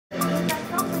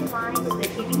line is the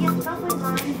convenient subway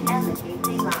line and the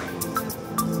gateway line.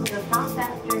 The stop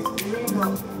after Ueno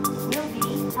will be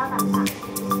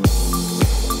Tabata.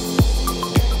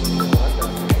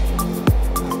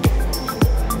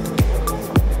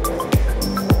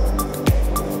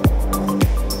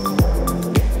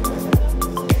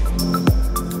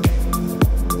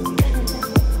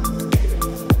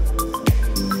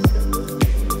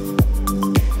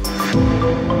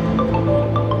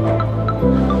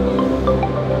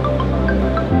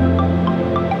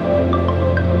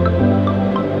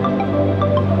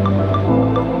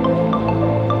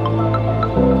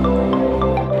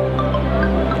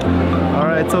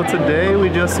 So today we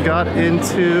just got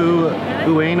into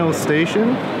Ueno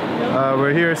Station.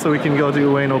 We're here so we can go to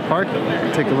Ueno Park,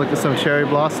 take a look at some cherry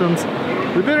blossoms.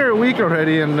 We've been here a week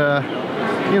already and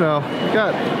you know,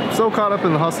 got so caught up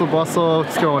in the hustle bustle,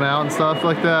 just going out and stuff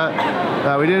like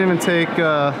that, we didn't even take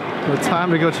the time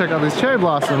to go check out these cherry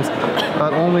blossoms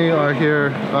that only are here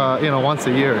you know, once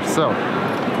a year. So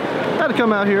had to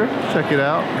come out here, check it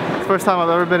out. It's the first time I've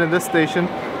ever been in this station.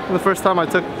 The first time I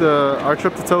took our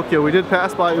trip to Tokyo, we did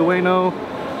pass by Ueno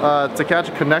to catch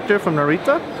a connector from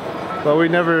Narita, but we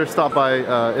never stopped by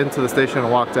into the station and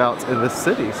walked out in this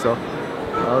city. So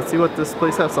let's see what this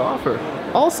place has to offer.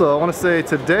 Also, I want to say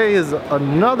today is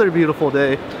another beautiful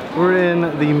day. We're in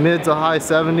the mid to high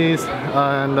 70s,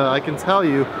 and I can tell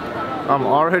you, I'm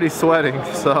already sweating.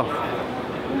 So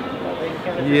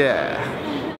yeah.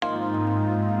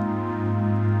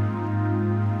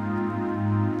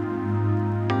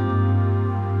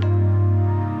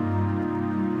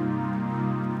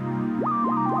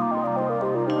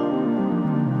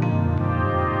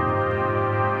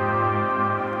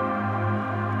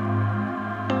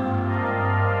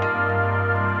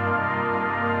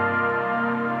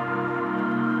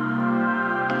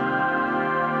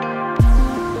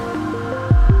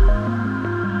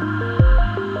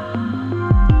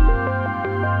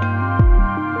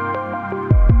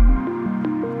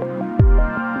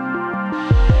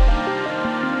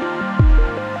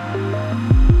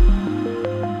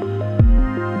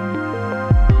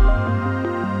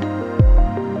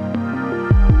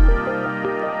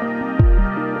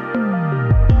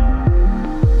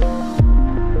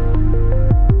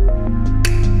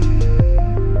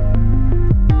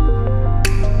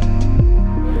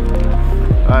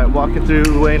 Walking through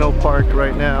Ueno Park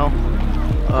right now.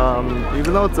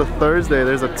 Even though it's a Thursday,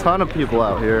 there's a ton of people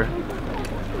out here,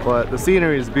 but the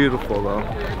scenery is beautiful though.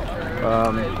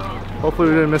 Hopefully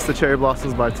we didn't miss the cherry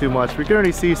blossoms by too much. We can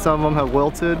already see some of them have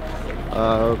wilted,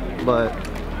 but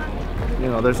you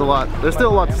know, there's still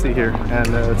a lot to see here, and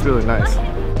it's really nice.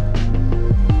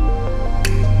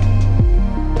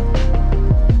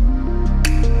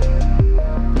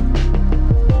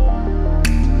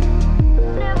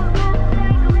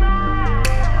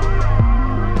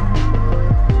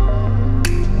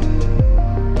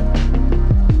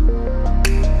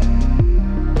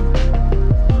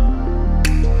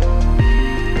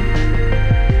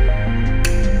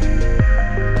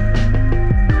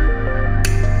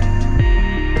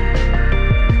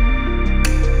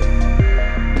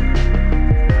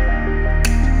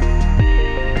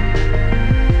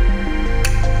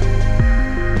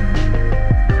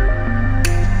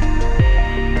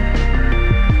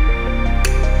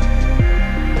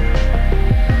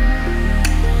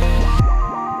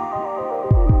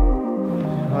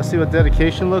 See what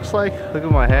dedication looks like? Look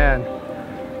at my hand.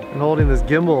 I'm holding this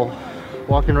gimbal,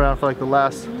 walking around for like the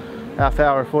last half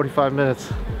hour, 45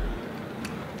 minutes.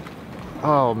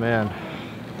 Oh man,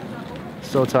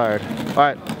 so tired. All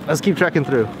right, let's keep trekking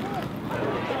through.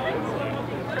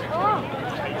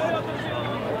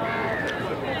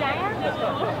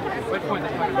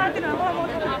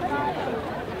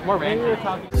 More rain.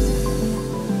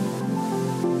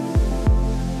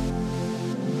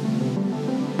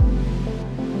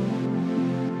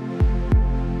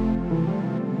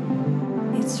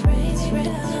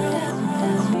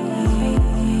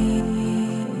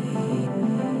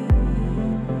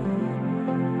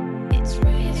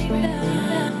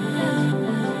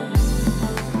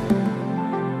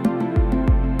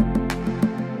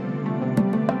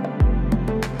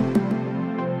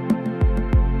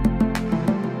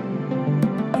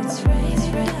 It's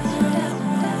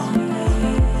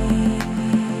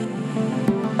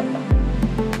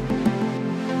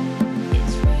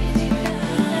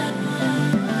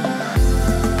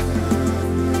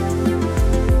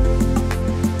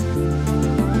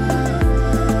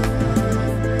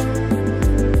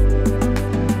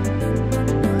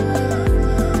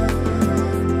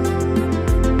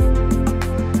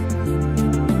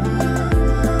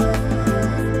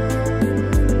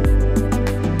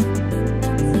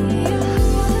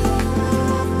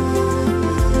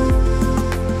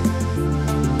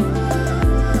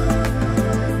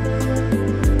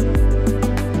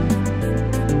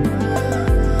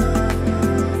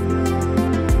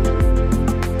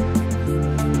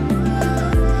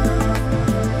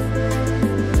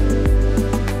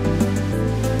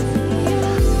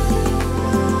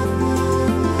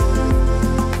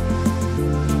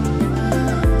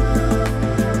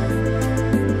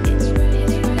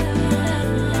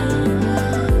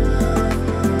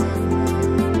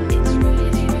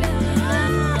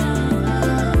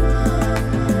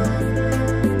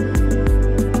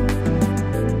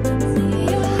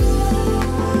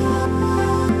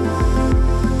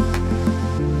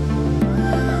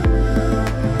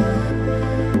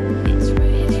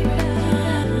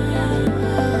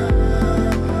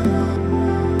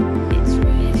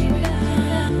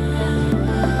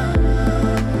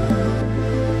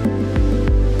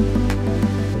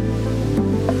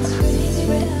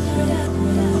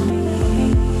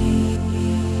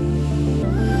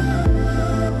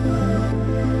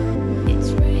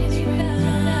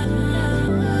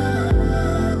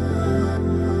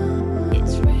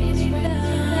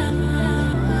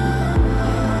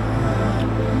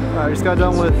Just got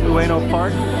done with Ueno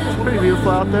Park. It's pretty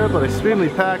beautiful out there, but extremely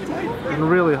packed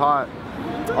and really hot.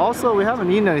 Also, we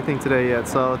haven't eaten anything today yet,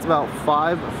 so it's about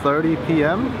 5:30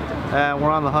 p.m. and we're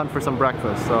on the hunt for some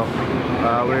breakfast. So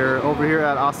we're over here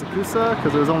at Asakusa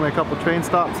because there's only a couple train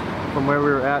stops from where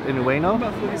we were at in Ueno.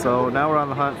 So now we're on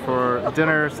the hunt for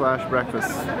dinner slash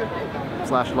breakfast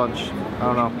slash lunch.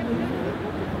 I don't know.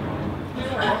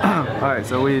 Alright,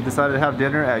 so we decided to have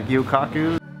dinner at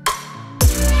Gyukaku.